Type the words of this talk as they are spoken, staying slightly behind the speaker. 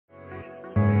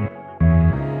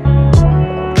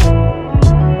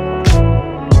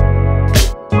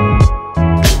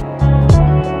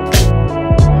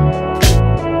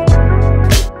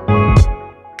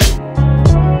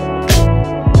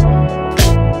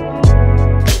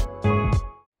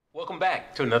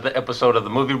back to another episode of the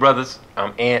Movie Brothers.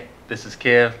 I'm Ant. This is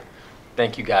Kev.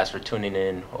 Thank you guys for tuning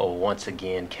in. Once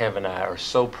again, Kev and I are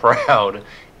so proud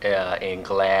and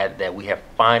glad that we have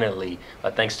finally,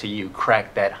 thanks to you,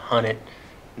 cracked that 100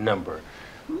 number.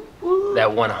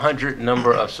 That 100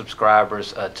 number of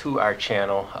subscribers to our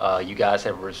channel. You guys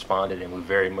have responded and we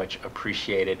very much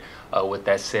appreciate it. With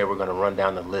that said, we're going to run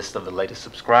down the list of the latest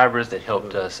subscribers that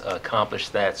helped us accomplish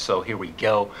that. So here we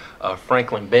go.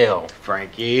 Franklin Bell.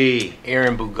 Frankie.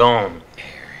 Aaron Bougon.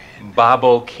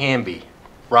 Bobo Camby.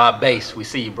 Rob Bass, we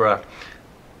see you, bruh.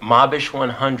 Mobbish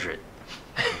 100.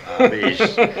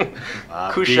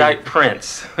 Kushite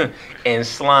Prince and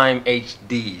Slime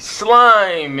HD.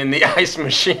 Slime in the ice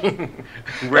machine.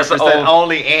 Reference that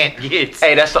only Ant gets.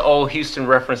 Hey, that's the old Houston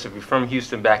reference. If you're from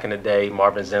Houston back in the day,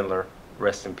 Marvin Zindler,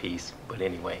 rest in peace. But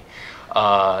anyway,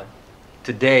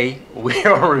 today we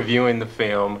are reviewing the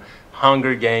film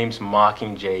Hunger Games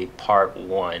Mockingjay Part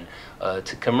 1.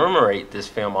 To commemorate this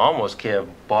film, I almost, Kev,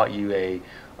 bought you a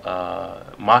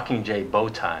Mockingjay bow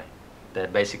tie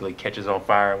that basically catches on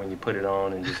fire when you put it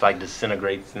on and just like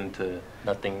disintegrates into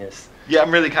nothingness. Yeah,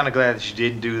 I'm really kind of glad that you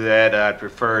didn't do that. I'd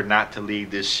prefer not to leave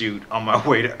this shoot on my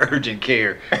way to urgent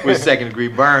care with second-degree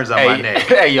burns on my neck.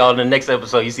 Hey, y'all, in the next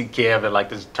episode, you see Kev in like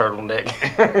this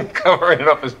turtleneck covering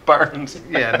up his burns.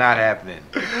 Yeah, not happening.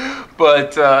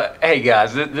 But, hey,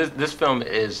 guys, this film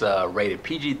is rated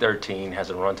PG-13, has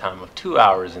a runtime of 2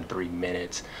 hours and 3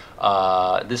 minutes.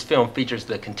 This film features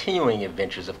the continuing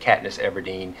adventures of Katniss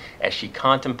Everdeen as she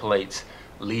contemplates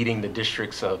leading the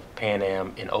districts of Pan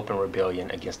Am in open rebellion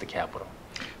against the Capitol.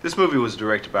 This movie was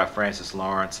directed by Francis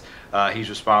Lawrence. He's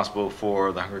responsible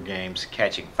for The Hunger Games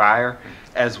Catching Fire,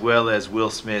 as well as Will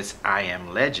Smith's I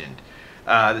Am Legend.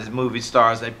 This movie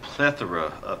stars a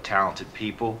plethora of talented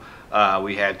people.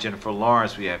 We have Jennifer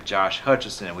Lawrence, we have Josh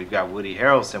Hutcherson, we've got Woody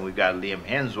Harrelson, we've got Liam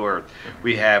Hemsworth,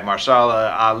 we have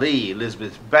Mahershala Ali,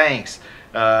 Elizabeth Banks.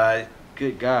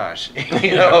 Good gosh,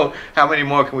 you know, how many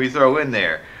more can we throw in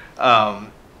there?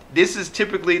 This is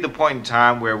typically the point in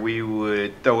time where we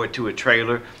would throw it to a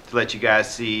trailer to let you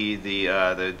guys see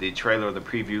the trailer or the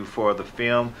preview for the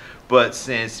film. But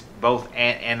since both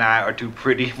Ant and I are too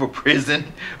pretty for prison,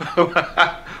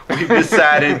 we've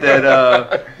decided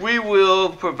that we will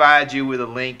provide you with a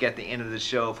link at the end of the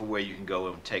show for where you can go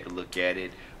and take a look at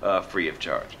it free of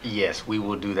charge. Yes, we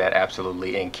will do that,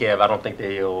 absolutely. And Kev, I don't think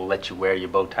they'll let you wear your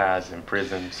bow ties in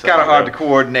prison. It's kind of hard to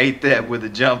coordinate that with a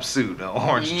jumpsuit, an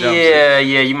orange jumpsuit.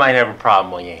 Yeah, you might have a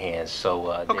problem on your hands.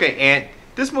 So okay, and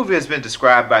this movie has been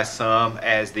described by some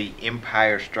as the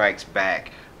Empire Strikes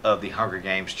Back of the Hunger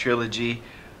Games trilogy.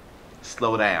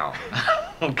 Slow down.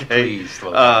 Okay. Please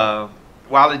slow down.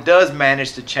 While it does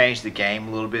manage to change the game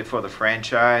a little bit for the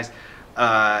franchise,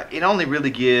 it only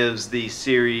really gives the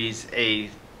series a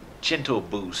gentle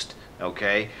boost,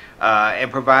 okay, and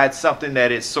provides something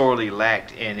that it sorely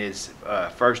lacked in its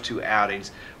first two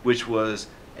outings, which was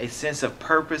a sense of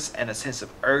purpose and a sense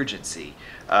of urgency.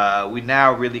 We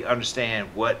now really understand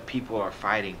what people are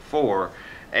fighting for,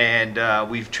 and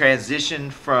we've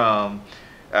transitioned from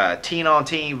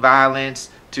teen-on-teen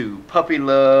violence to puppy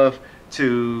love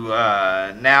to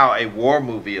now a war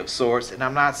movie of sorts, and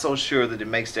I'm not so sure that it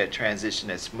makes that transition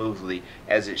as smoothly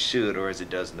as it should or as it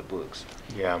does in the books.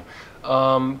 Yeah.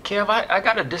 Kev, I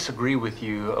gotta disagree with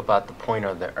you about the point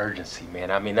of the urgency,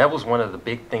 man. I mean, that was one of the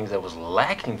big things that was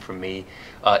lacking for me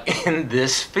in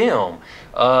this film.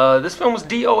 This film was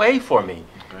DOA for me,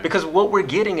 because what we're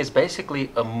getting is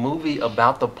basically a movie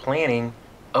about the planning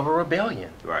of a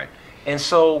rebellion. Right. And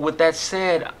so with that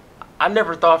said, I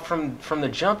never thought from the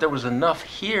jump there was enough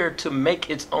here to make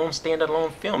its own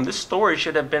standalone film. This story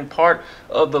should have been part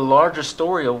of the larger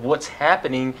story of what's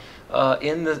happening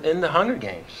in the Hunger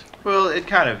Games. Well, it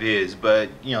kind of is, but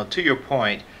you know, to your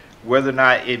point, whether or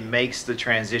not it makes the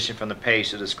transition from the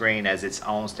page to the screen as its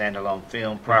own standalone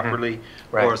film properly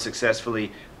or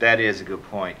successfully, that is a good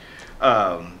point.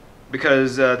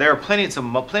 Because there are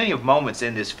plenty of moments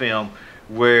in this film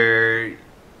where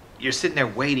you're sitting there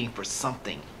waiting for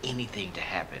something, anything to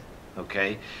happen,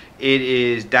 okay? It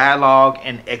is dialogue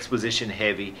and exposition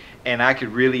heavy, and I could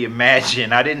really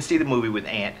imagine, I didn't see the movie with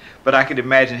Ant, but I could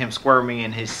imagine him squirming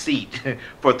in his seat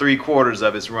for 3/4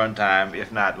 of its runtime,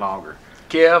 if not longer.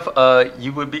 Kev,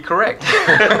 you would be correct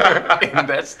in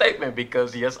that statement,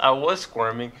 because yes, I was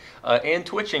squirming and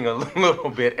twitching a little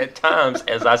bit at times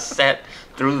as I sat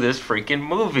through this freaking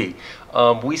movie.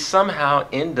 We somehow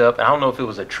end up, I don't know if it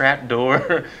was a trap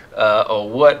door or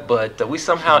what, but we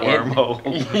somehow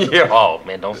yeah, oh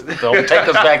man, don't take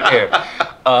us back there.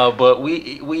 But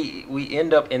we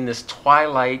end up in this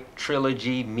Twilight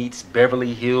trilogy meets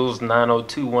Beverly Hills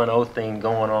 90210 thing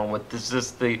going on with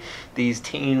these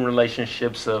teen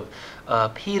relationships of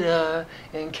Peter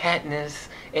and Katniss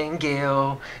and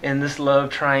Gale and this love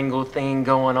triangle thing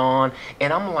going on,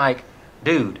 and I'm like,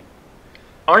 dude,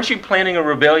 aren't you planning a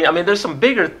rebellion? I mean, there's some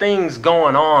bigger things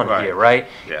going on here, right?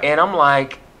 Yeah. And I'm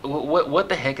like, what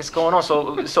the heck is going on?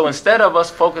 So instead of us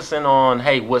focusing on,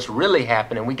 hey, what's really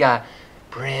happening, we got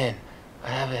Bryn, I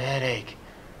have a headache.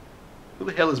 Who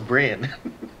the hell is Bryn?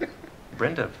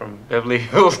 Brenda from Beverly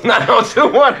Hills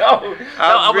 90210.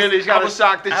 I'm really kind of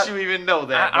shocked that you even know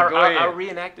that. I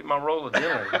reenacted my role of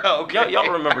Dylan. Okay. Y'all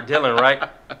remember Dylan, right?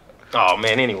 Oh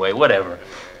man, anyway, whatever.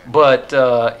 But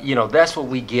you know, that's what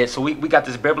we get. So we got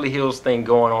this Beverly Hills thing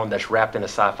going on that's wrapped in a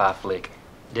sci-fi flick.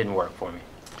 Didn't work for me.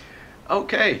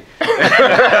 Okay.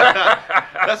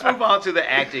 Let's move on to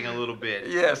the acting a little bit.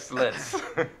 Yes, let's.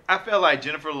 I feel like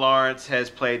Jennifer Lawrence has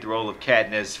played the role of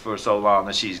Katniss for so long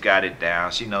that she's got it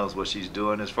down. She knows what she's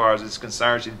doing as far as it's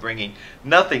concerned. She's bringing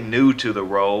nothing new to the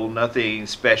role, nothing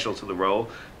special to the role.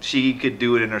 She could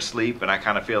do it in her sleep, and I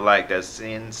kind of feel like that's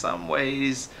in some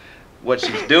ways what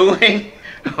she's doing.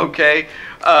 Okay.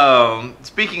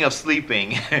 Speaking of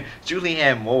sleeping,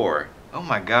 Julianne Moore. Oh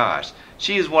my gosh.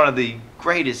 She is one of the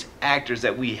greatest actors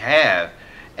that we have,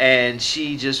 and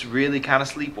she just really kind of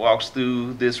sleepwalks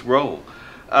through this role.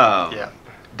 Yeah.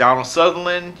 Donald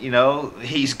Sutherland, you know,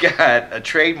 he's got a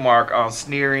trademark on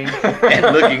sneering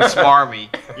and looking smarmy,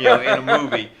 you know, in a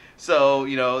movie. So,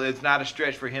 you know, it's not a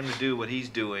stretch for him to do what he's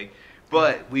doing.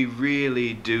 But we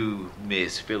really do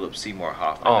miss Philip Seymour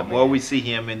Hoffman. Oh, the more we see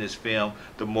him in this film,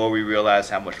 the more we realize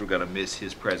how much we're going to miss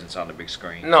his presence on the big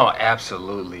screen. No,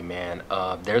 absolutely, man.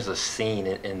 There's a scene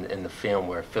in the film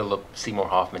where Philip Seymour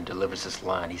Hoffman delivers this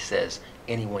line. He says,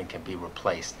 anyone can be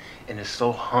replaced. And it's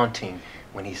so haunting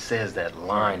when he says that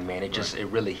line, man. It just, it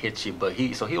really hits you. But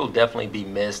he'll definitely be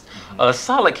missed.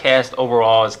 Solid cast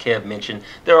overall, as Kev mentioned.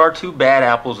 There are two bad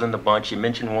apples in the bunch. You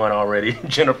mentioned one already.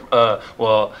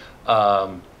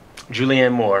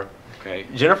 Julianne Moore. Okay.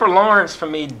 Jennifer Lawrence, for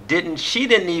me, didn't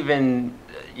even,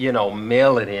 you know,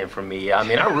 mail it in for me. I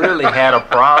mean, I really had a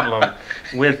problem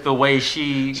with the way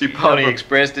she Pony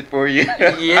Expressed it for you.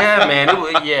 Yeah, man.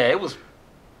 It was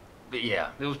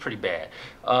pretty bad.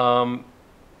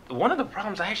 One of the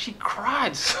problems, I actually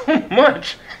cried so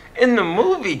much in the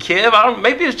movie, Kev.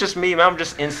 Maybe it's just me. I'm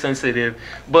just insensitive.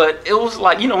 But it was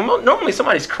like, you know, normally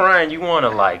somebody's crying, you want to,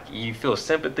 like, you feel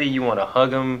sympathy, you want to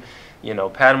hug them, you know,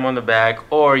 pat them on the back,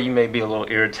 or you may be a little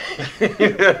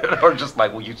irritated, or just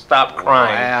like, will you stop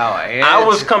crying? Wow. I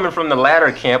was coming from the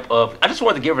latter camp of, I just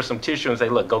wanted to give her some tissue and say,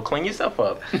 look, go clean yourself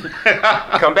up,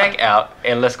 come back out,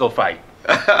 and let's go fight.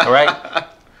 All right?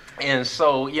 And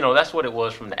so, you know, that's what it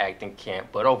was from the acting camp.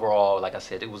 But overall, like I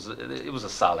said, it was a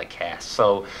solid cast.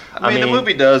 So I mean, the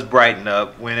movie does brighten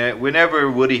up whenever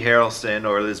Woody Harrelson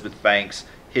or Elizabeth Banks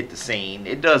hit the scene.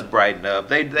 It does brighten up.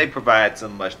 They provide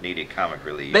some much needed comic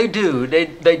relief. They do.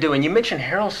 They do. And you mentioned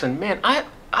Harrelson, man.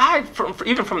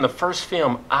 Even from the first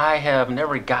film, I have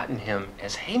never gotten him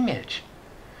as Haymitch.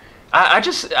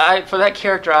 For that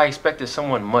character, I expected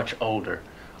someone much older.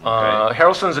 Okay.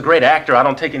 Harrelson's a great actor. I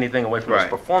don't take anything away from his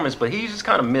performance, but he's just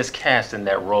kind of miscast in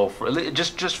that role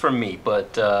just for me.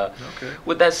 But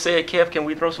with that said, Kev, can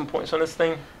we throw some points on this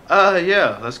thing?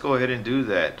 Yeah, let's go ahead and do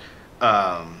that.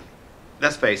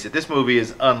 Let's face it, this movie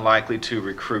is unlikely to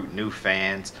recruit new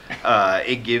fans.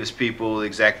 It gives people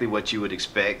exactly what you would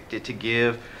expect it to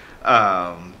give.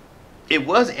 It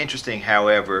was interesting,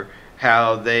 however,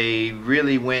 how they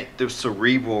really went the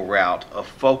cerebral route of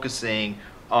focusing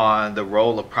on the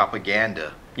role of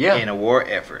propaganda in a war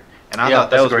effort. And I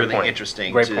thought that was really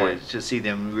interesting to see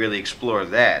them really explore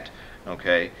that.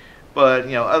 Okay. But,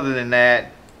 you know, other than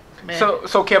that, man. So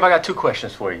Kev, I got two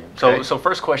questions for you. Okay. So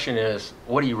first question is,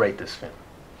 what do you rate this film?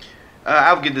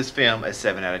 I would give this film a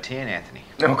 7 out of 10, Anthony.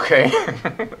 Okay.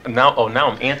 now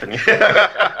I'm Anthony.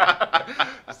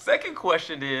 Second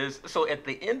question is, so at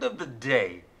the end of the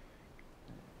day,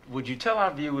 would you tell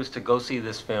our viewers to go see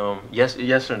this film? Yes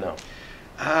or no?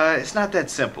 It's not that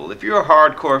simple. If you're a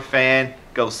hardcore fan,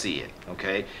 go see it,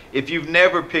 okay? If you've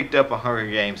never picked up a Hunger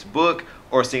Games book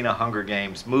or seen a Hunger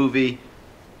Games movie,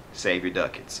 save your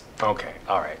ducats. Okay,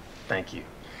 all right. Thank you.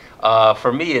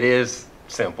 For me, it is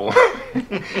simple.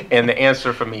 And the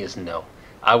answer for me is no.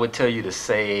 I would tell you to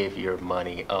save your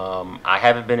money. I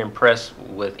haven't been impressed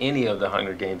with any of the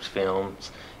Hunger Games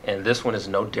films. and this one is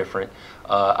no different.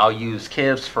 I'll use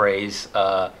Kev's phrase,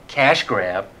 cash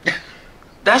grab.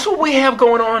 That's what we have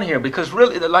going on here, because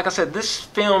really, like I said, this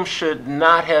film should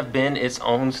not have been its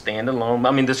own standalone.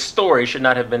 I mean, the story should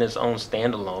not have been its own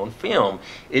standalone film.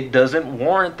 It doesn't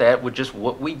warrant that with just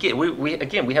what we get. We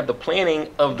again, we have the planning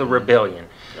of the rebellion.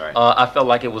 Right. I felt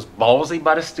like it was ballsy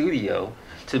by the studio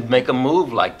to make a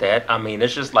move like that. I mean,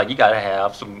 it's just like you gotta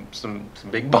have some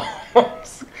big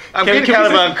balls. I'm getting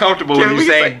kind of uncomfortable when you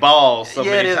say balls so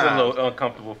yeah, many it is times. a little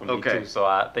uncomfortable for me Okay. too, so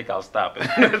I think I'll stop it.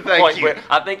 Thank you. But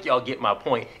I think y'all get my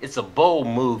point. It's a bold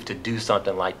move to do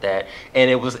something like that, and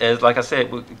it was, as like I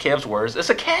said with Kev's words, it's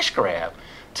a cash grab.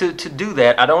 To do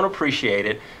that, I don't appreciate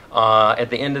it. At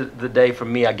the end of the day, for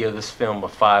me, I give this film a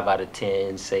 5 out of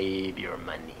 10. Save your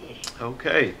money.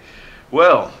 Okay.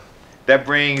 Well, that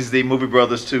brings the Movie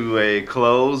Brothers to a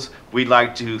close. We'd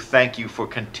like to thank you for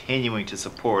continuing to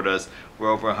support us. We're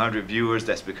over 100 viewers.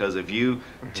 That's because of you.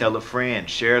 Tell a friend.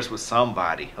 Share us with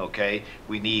somebody, okay?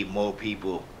 We need more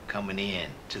people coming in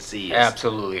to see us.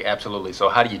 Absolutely, absolutely. So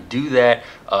how do you do that?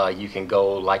 You can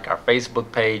go like our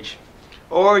Facebook page.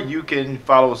 Or you can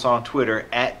follow us on Twitter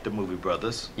at The Movie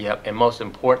Brothers. Yep, and most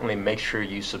importantly, make sure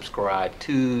you subscribe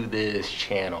to this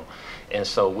channel. And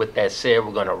so with that said,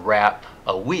 we're going to wrap.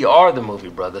 We are The Movie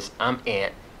Brothers. I'm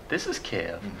Ant. This is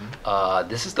Kev.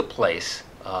 This is the place,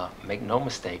 make no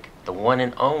mistake, the one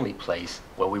and only place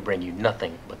where we bring you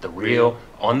nothing but the real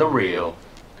on the real.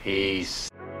 Peace.